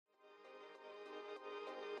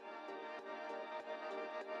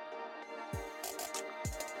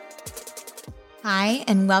Hi,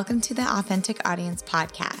 and welcome to the Authentic Audience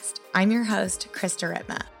Podcast. I'm your host, Krista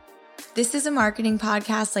Ripma. This is a marketing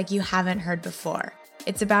podcast like you haven't heard before.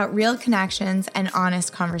 It's about real connections and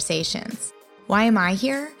honest conversations. Why am I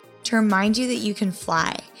here? To remind you that you can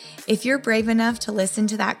fly. If you're brave enough to listen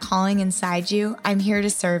to that calling inside you, I'm here to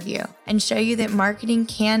serve you and show you that marketing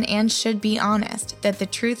can and should be honest, that the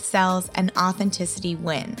truth sells and authenticity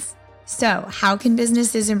wins. So, how can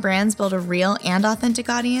businesses and brands build a real and authentic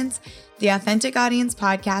audience? The Authentic Audience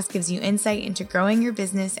Podcast gives you insight into growing your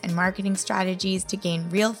business and marketing strategies to gain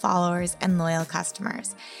real followers and loyal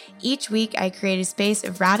customers. Each week, I create a space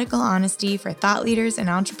of radical honesty for thought leaders and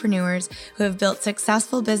entrepreneurs who have built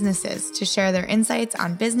successful businesses to share their insights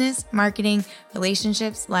on business, marketing,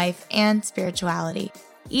 relationships, life, and spirituality.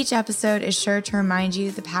 Each episode is sure to remind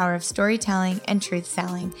you the power of storytelling and truth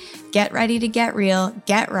selling. Get ready to get real,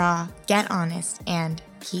 get raw, get honest, and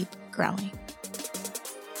keep growing.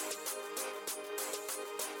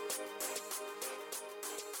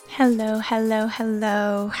 Hello, hello,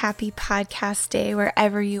 hello. Happy podcast day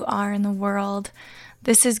wherever you are in the world.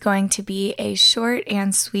 This is going to be a short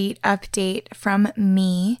and sweet update from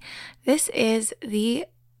me. This is the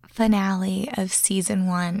finale of season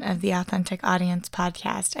 1 of the Authentic Audience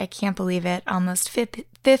Podcast. I can't believe it. Almost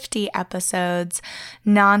 50 episodes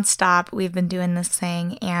nonstop. We've been doing this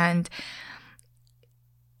thing, and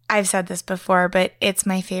I've said this before, but it's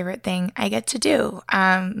my favorite thing I get to do.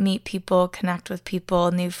 Meet people, connect with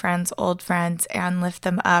people, new friends, old friends, and lift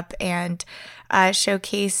them up and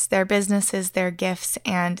showcase their businesses, their gifts,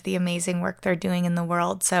 and the amazing work they're doing in the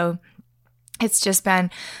world. So it's just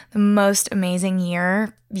been the most amazing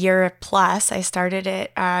year plus. I started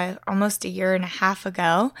it almost a year and a half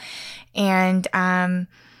ago, and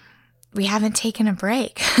we haven't taken a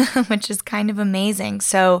break, which is kind of amazing.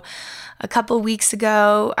 So a couple weeks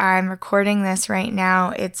ago, I'm recording this right now.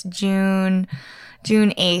 It's June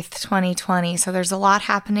 8th, 2020. So there's a lot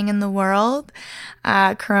happening in the world.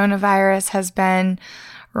 Coronavirus has been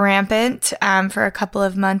rampant for a couple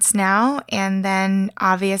of months now. And then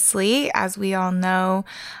obviously, as we all know,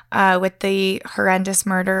 with the horrendous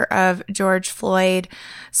murder of George Floyd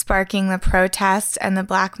sparking the protests and the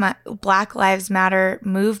Black Lives Matter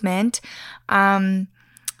movement,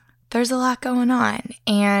 there's a lot going on.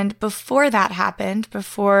 And before that happened,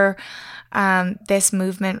 before this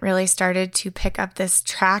movement really started to pick up this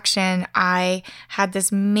traction, I had this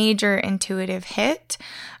major intuitive hit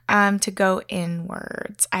to go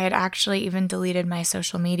inwards. I had actually even deleted my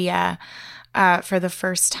social media for the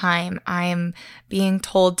first time. I'm being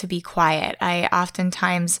told to be quiet. I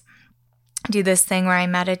oftentimes do this thing where I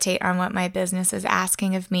meditate on what my business is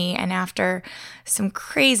asking of me. And after some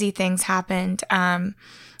crazy things happened,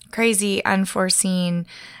 crazy unforeseen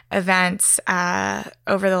events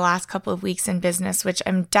over the last couple of weeks in business, which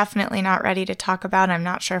I'm definitely not ready to talk about. I'm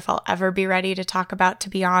not sure if I'll ever be ready to talk about, to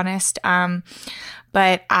be honest.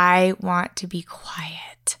 But I want to be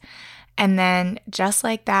quiet. And then just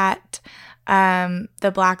like that,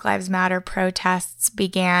 the Black Lives Matter protests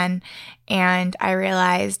began, and I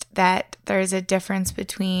realized that there's a difference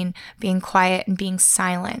between being quiet and being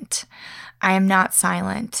silent. I am not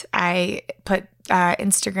silent. I put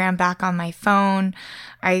Instagram back on my phone.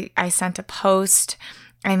 I sent a post.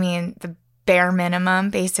 I mean, the bare minimum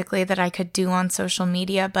basically that I could do on social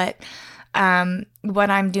media, but what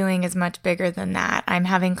I'm doing is much bigger than that. I'm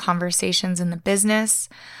having conversations in the business.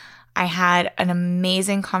 I had an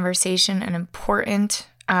amazing conversation, an important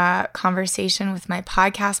conversation with my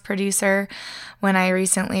podcast producer when I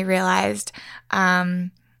recently realized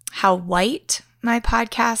how white my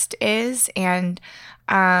podcast is and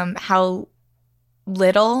how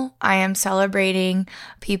little I am celebrating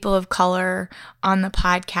people of color on the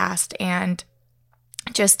podcast and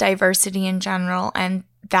just diversity in general, and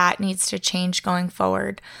that needs to change going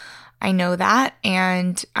forward. I know that,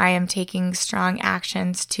 and I am taking strong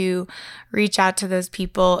actions to reach out to those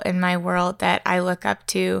people in my world that I look up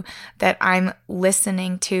to, that I'm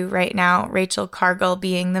listening to right now. Rachel Cargill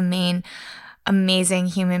being the main amazing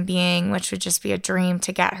human being, which would just be a dream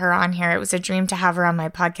to get her on here. It was a dream to have her on my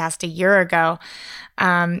podcast a year ago.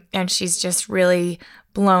 And she's just really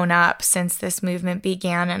blown up since this movement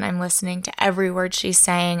began, and I'm listening to every word she's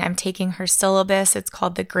saying. I'm taking her syllabus. It's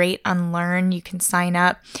called The Great Unlearn. You can sign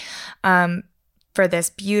up for this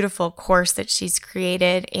beautiful course that she's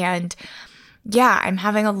created. And yeah, I'm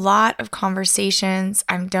having a lot of conversations.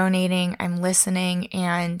 I'm donating, I'm listening,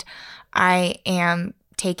 and I am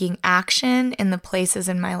taking action in the places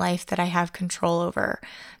in my life that I have control over.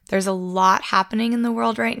 There's a lot happening in the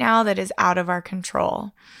world right now that is out of our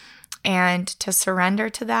control. And to surrender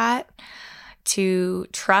to that, to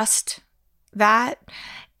trust that,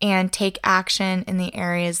 and take action in the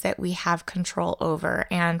areas that we have control over.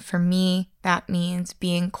 And for me, that means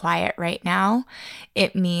being quiet right now.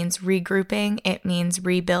 It means regrouping. It means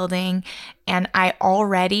rebuilding. And I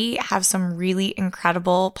already have some really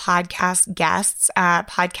incredible podcast guests,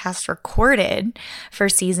 podcast recorded for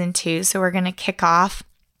season 2. So we're going to kick off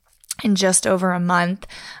in just over a month.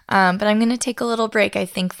 But I'm going to take a little break. I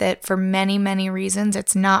think that for many, many reasons,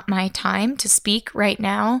 it's not my time to speak right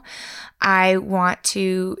now. I want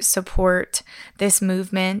to support this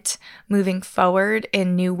movement moving forward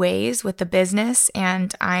in new ways with the business.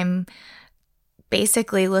 And I'm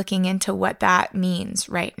basically looking into what that means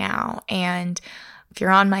right now. And if you're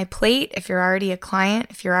on my plate, if you're already a client,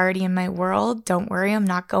 if you're already in my world, don't worry, I'm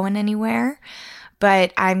not going anywhere.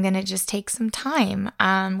 But I'm going to just take some time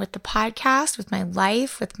with the podcast, with my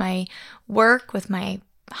life, with my work, with my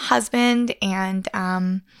husband, and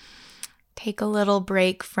take a little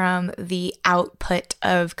break from the output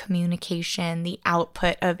of communication, the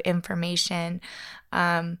output of information,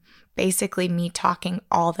 basically me talking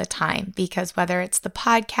all the time. Because whether it's the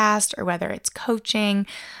podcast or whether it's coaching,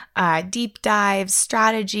 deep dives,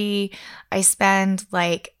 strategy, I spend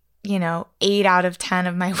 8 out of 10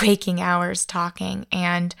 of my waking hours talking.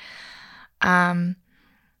 And I'm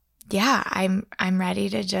ready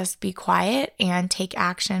to just be quiet and take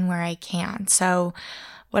action where I can. So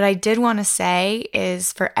what I did want to say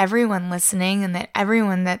is for everyone listening and that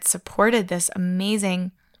everyone that supported this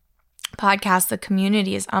amazing podcast, the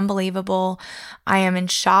community is unbelievable. I am in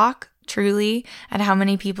shock, truly, at how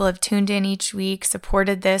many people have tuned in each week,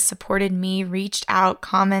 supported this, supported me, reached out,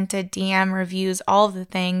 commented, DM, reviews, all of the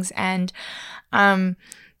things. And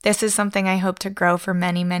this is something I hope to grow for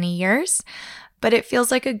many, many years. But it feels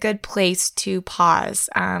like a good place to pause,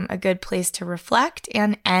 a good place to reflect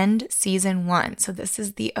and end season 1. So this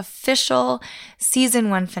is the official season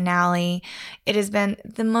 1 finale. It has been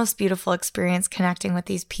the most beautiful experience connecting with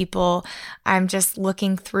these people. I'm just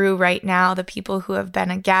looking through right now the people who have been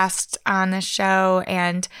a guest on the show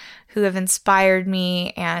and who have inspired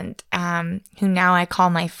me and who now I call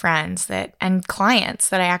my friends and clients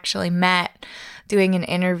that I actually met doing an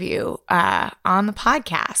interview on the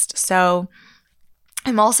podcast. So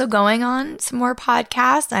I'm also going on some more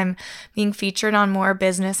podcasts. I'm being featured on more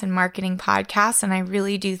business and marketing podcasts. And I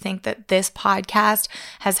really do think that this podcast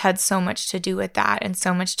has had so much to do with that and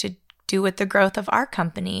so much to do with the growth of our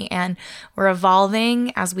company. And we're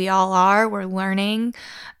evolving as we all are. We're learning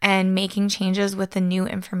and making changes with the new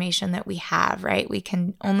information that we have, right? We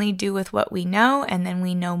can only do with what we know, and then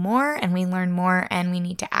we know more and we learn more and we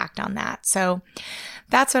need to act on that. So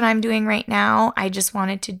that's what I'm doing right now. I just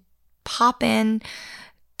wanted to pop in.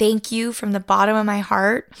 Thank you from the bottom of my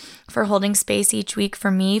heart for holding space each week for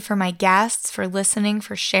me, for my guests, for listening,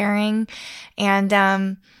 for sharing, and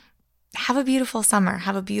have a beautiful summer.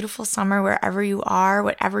 Have a beautiful summer wherever you are,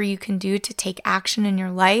 whatever you can do to take action in your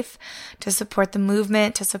life, to support the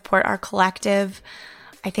movement, to support our collective.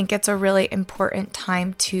 I think it's a really important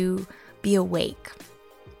time to be awake.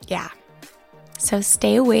 Yeah. So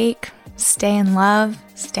stay awake. Stay in love,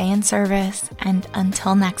 stay in service, and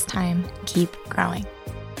until next time, keep growing.